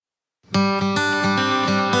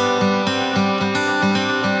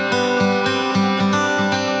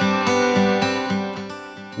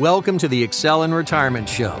Welcome to the Excel in Retirement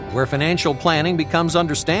Show, where financial planning becomes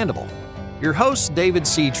understandable. Your host, David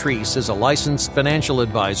C. Treese, is a licensed financial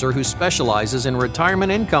advisor who specializes in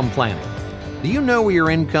retirement income planning. Do you know where your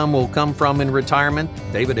income will come from in retirement?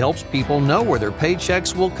 David helps people know where their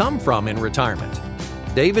paychecks will come from in retirement.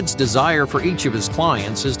 David's desire for each of his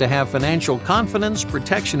clients is to have financial confidence,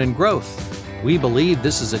 protection, and growth. We believe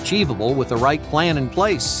this is achievable with the right plan in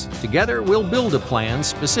place. Together, we'll build a plan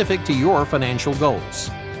specific to your financial goals.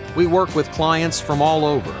 We work with clients from all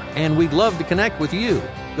over, and we'd love to connect with you.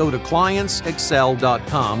 Go to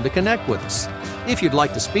clientsexcel.com to connect with us. If you'd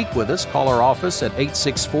like to speak with us, call our office at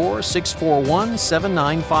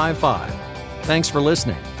 864-641-7955. Thanks for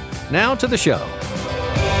listening. Now to the show.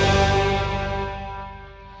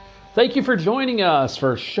 Thank you for joining us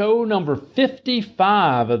for show number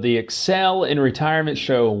 55 of the Excel in Retirement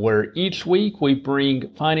Show, where each week we bring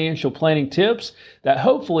financial planning tips that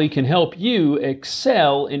hopefully can help you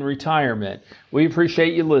excel in retirement. We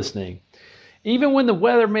appreciate you listening. Even when the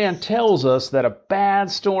weatherman tells us that a bad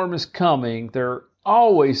storm is coming, there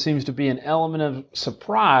always seems to be an element of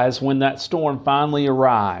surprise when that storm finally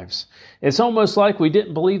arrives. It's almost like we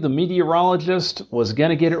didn't believe the meteorologist was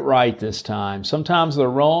going to get it right this time. Sometimes they're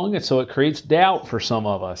wrong, and so it creates doubt for some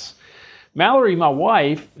of us. Mallory, my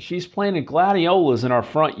wife, she's planted gladiolas in our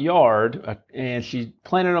front yard, and she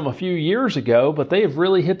planted them a few years ago, but they have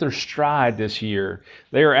really hit their stride this year.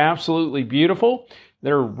 They are absolutely beautiful.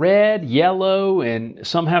 They're red, yellow, and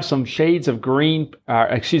some have some shades of green,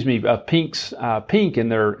 pink in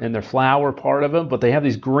their flower part of them. But they have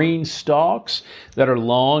these green stalks that are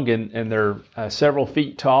long and they're several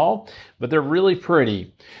feet tall. But they're really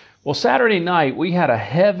pretty. Well, Saturday night we had a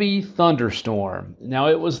heavy thunderstorm. Now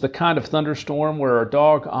it was the kind of thunderstorm where our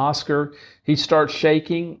dog Oscar, he starts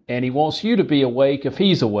shaking and he wants you to be awake if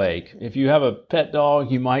he's awake. If you have a pet dog,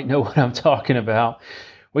 you might know what I'm talking about.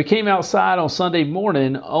 We came outside on Sunday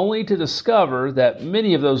morning only to discover that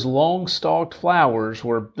many of those long-stalked flowers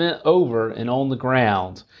were bent over and on the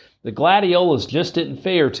ground. The gladiolas just didn't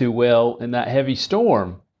fare too well in that heavy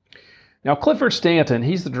storm. Now, Clifford Stanton,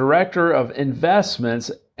 he's the Director of Investments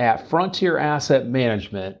at Frontier Asset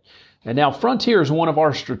Management. And now Frontier is one of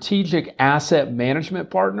our strategic asset management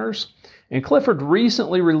partners. And Clifford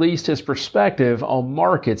recently released his perspective on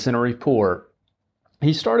markets in a report.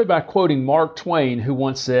 He started by quoting Mark Twain, who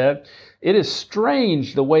once said, "It is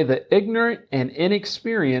strange the way the ignorant and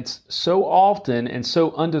inexperienced so often and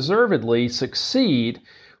so undeservedly succeed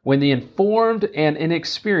when the informed and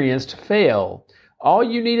inexperienced fail. All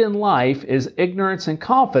you need in life is ignorance and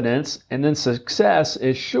confidence, and then success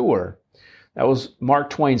is sure." That was Mark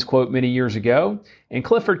Twain's quote many years ago. And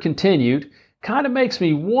Clifford continued, "Kind of makes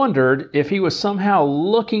me wondered if he was somehow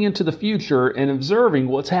looking into the future and observing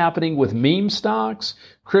what's happening with meme stocks,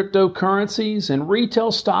 cryptocurrencies, and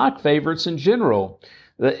retail stock favorites in general.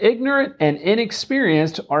 The ignorant and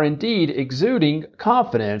inexperienced are indeed exuding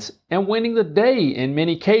confidence and winning the day in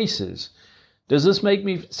many cases." Does this make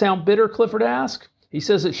me sound bitter, Clifford asked? He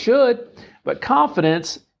says it should, but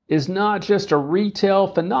confidence is not just a retail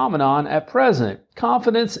phenomenon at present.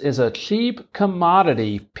 Confidence is a cheap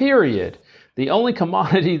commodity, period. The only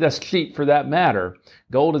commodity that's cheap for that matter.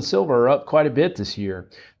 Gold and silver are up quite a bit this year.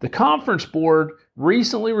 The Conference Board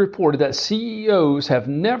recently reported that CEOs have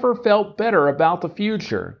never felt better about the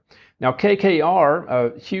future. Now, KKR,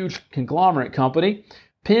 a huge conglomerate company,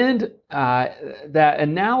 penned that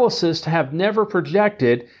analysts have never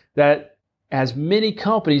projected that as many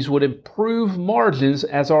companies would improve margins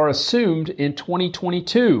as are assumed in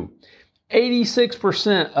 2022.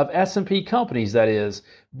 86% of S&P companies, that is,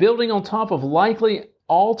 building on top of likely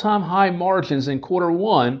all-time high margins in quarter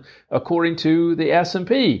one, according to the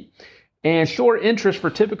S&P. And short interest for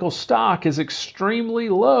typical stock is extremely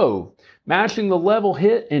low, matching the level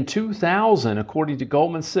hit in 2000, according to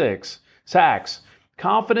Goldman Sachs.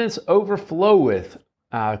 Confidence overfloweth,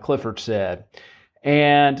 Clifford said.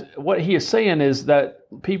 And what he is saying is that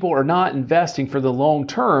people are not investing for the long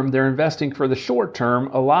term, they're investing for the short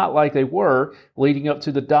term, a lot like they were leading up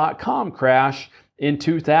to the dot-com crash in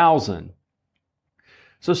 2000.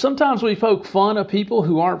 So sometimes we poke fun at people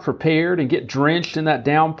who aren't prepared and get drenched in that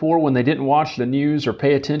downpour when they didn't watch the news or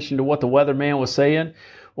pay attention to what the weatherman was saying.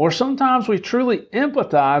 Or sometimes we truly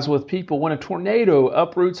empathize with people when a tornado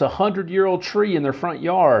uproots a 100-year-old tree in their front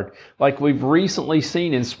yard, like we've recently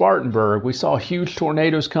seen in Spartanburg. We saw huge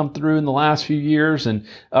tornadoes come through in the last few years and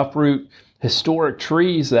uproot historic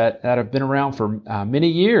trees that have been around for many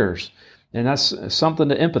years. And that's something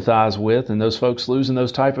to empathize with, and those folks losing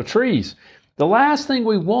those type of trees. The last thing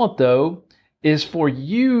we want, though, is for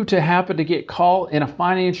you to happen to get caught in a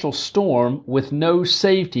financial storm with no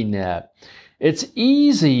safety net. It's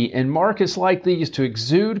easy in markets like these to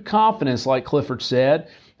exude confidence, like Clifford said,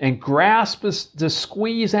 and grasp to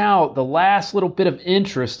squeeze out the last little bit of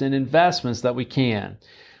interest in investments that we can.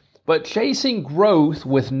 But chasing growth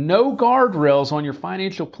with no guardrails on your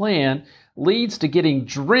financial plan leads to getting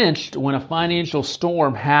drenched when a financial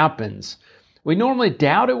storm happens. We normally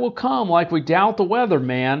doubt it will come like we doubt the weather,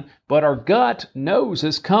 man, but our gut knows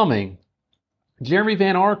it's coming. Jeremy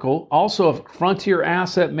Van Arkel, also of Frontier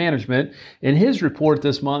Asset Management, in his report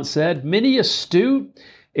this month said, many astute,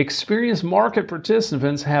 experienced market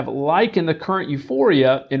participants have likened the current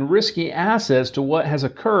euphoria in risky assets to what has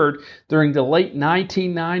occurred during the late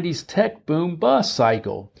 1990s tech boom bust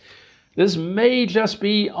cycle. They may just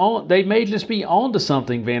be onto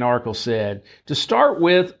something, Van Arkel said. To start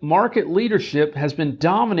with, market leadership has been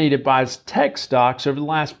dominated by tech stocks over the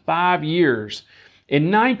last 5 years. In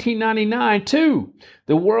 1999, too,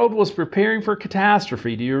 the world was preparing for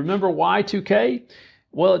catastrophe. Do you remember Y2K?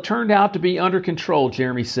 Well, it turned out to be under control,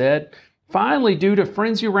 Jeremy said. Finally, due to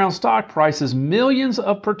frenzy around stock prices, millions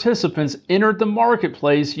of participants entered the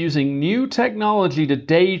marketplace using new technology to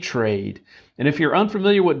day trade. And if you're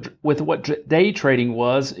unfamiliar with what day trading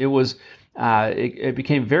was, it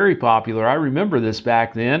became very popular. I remember this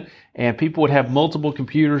back then, and people would have multiple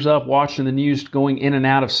computers up watching the news going in and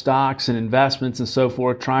out of stocks and investments and so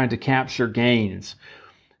forth, trying to capture gains.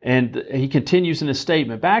 And he continues in his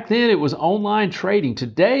statement, back then it was online trading.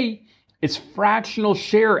 Today, it's fractional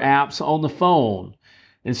share apps on the phone.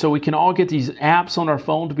 And so we can all get these apps on our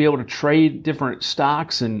phone to be able to trade different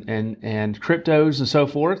stocks and cryptos and so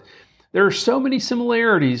forth. There are so many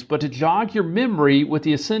similarities, but to jog your memory with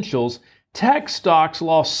the essentials, tech stocks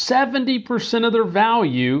lost 70% of their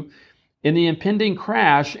value in the impending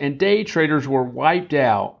crash, and day traders were wiped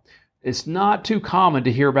out. It's not too common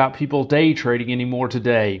to hear about people day trading anymore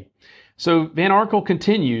today. So Van Arkel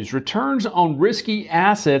continues, returns on risky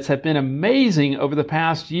assets have been amazing over the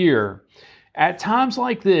past year. At times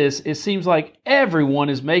like this, it seems like everyone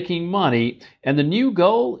is making money, and the new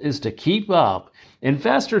goal is to keep up.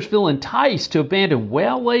 Investors feel enticed to abandon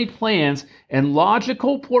well-laid plans and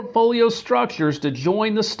logical portfolio structures to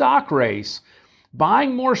join the stock race.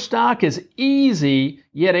 Buying more stock is easy,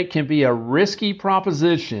 yet it can be a risky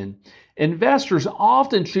proposition. Investors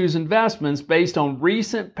often choose investments based on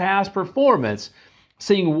recent past performance.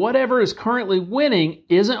 Seeing whatever is currently winning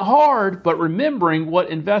isn't hard, but remembering what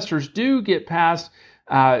investors do get past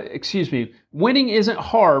winning isn't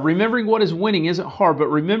hard. Remembering what is winning isn't hard, but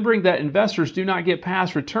remembering that investors do not get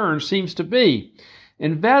past returns seems to be.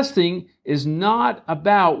 Investing is not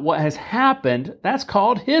about what has happened. That's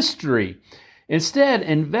called history. Instead,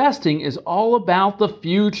 investing is all about the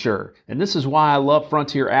future. And this is why I love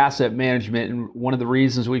Frontier Asset Management, and one of the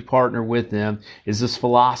reasons we partner with them is this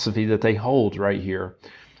philosophy that they hold right here.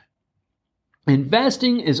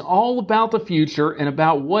 Investing is all about the future and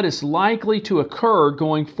about what is likely to occur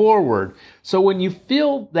going forward. So when you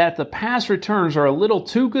feel that the past returns are a little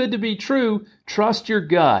too good to be true, trust your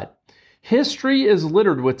gut. History is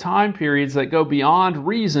littered with time periods that go beyond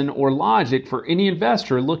reason or logic for any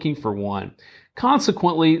investor looking for one.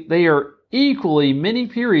 Consequently, they are equally many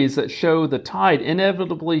periods that show the tide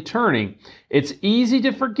inevitably turning. It's easy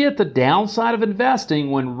to forget the downside of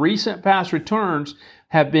investing when recent past returns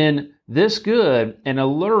have been this good and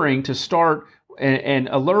alluring to start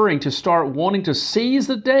wanting to seize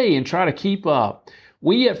the day and try to keep up.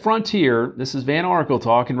 We at Frontier, this is Van Arkel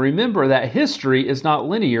talking, remember that history is not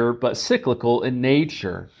linear but cyclical in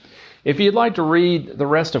nature. If you'd like to read the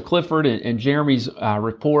rest of Clifford and Jeremy's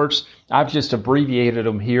reports, I've just abbreviated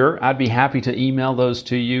them here. I'd be happy to email those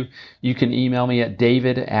to you. You can email me at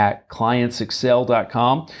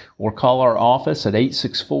david@clientsexcel.com or call our office at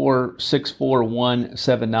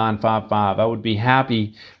 864-641-7955. I would be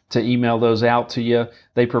happy to email those out to you.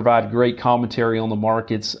 They provide great commentary on the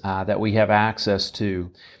markets that we have access to.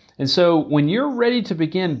 And so when you're ready to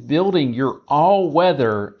begin building your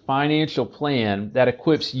all-weather financial plan that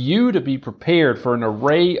equips you to be prepared for an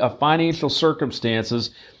array of financial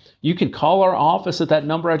circumstances, you can call our office at that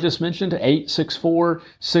number I just mentioned,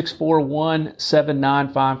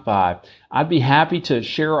 864-641-7955. I'd be happy to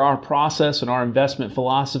share our process and our investment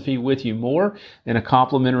philosophy with you more in a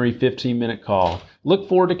complimentary 15-minute call. Look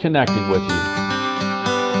forward to connecting with you.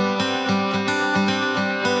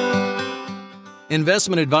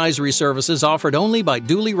 Investment advisory services offered only by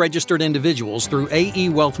duly registered individuals through AE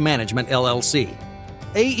Wealth Management, LLC.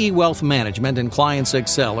 AE Wealth Management and Clients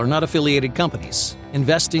Excel are not affiliated companies.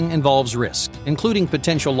 Investing involves risk, including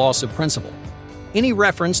potential loss of principal. Any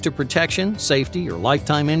reference to protection, safety, or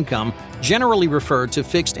lifetime income generally refer to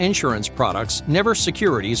fixed insurance products, never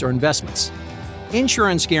securities or investments.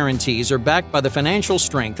 Insurance guarantees are backed by the financial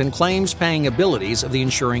strength and claims-paying abilities of the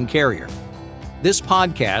insuring carrier. This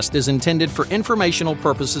podcast is intended for informational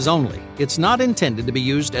purposes only. It's not intended to be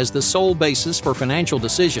used as the sole basis for financial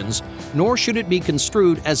decisions, nor should it be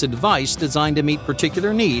construed as advice designed to meet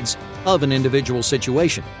particular needs of an individual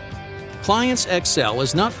situation. Clients Excel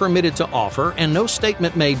is not permitted to offer, and no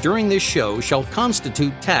statement made during this show shall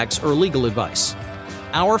constitute tax or legal advice.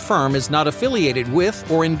 Our firm is not affiliated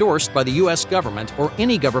with or endorsed by the U.S. government or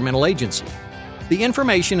any governmental agency. The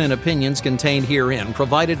information and opinions contained herein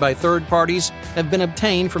provided by third parties have been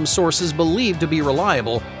obtained from sources believed to be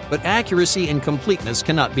reliable, but accuracy and completeness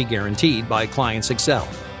cannot be guaranteed by Clients Excel.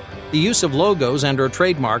 The use of logos and/or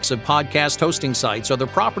trademarks of podcast hosting sites are the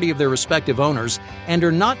property of their respective owners and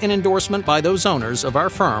are not an endorsement by those owners of our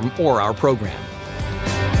firm or our program.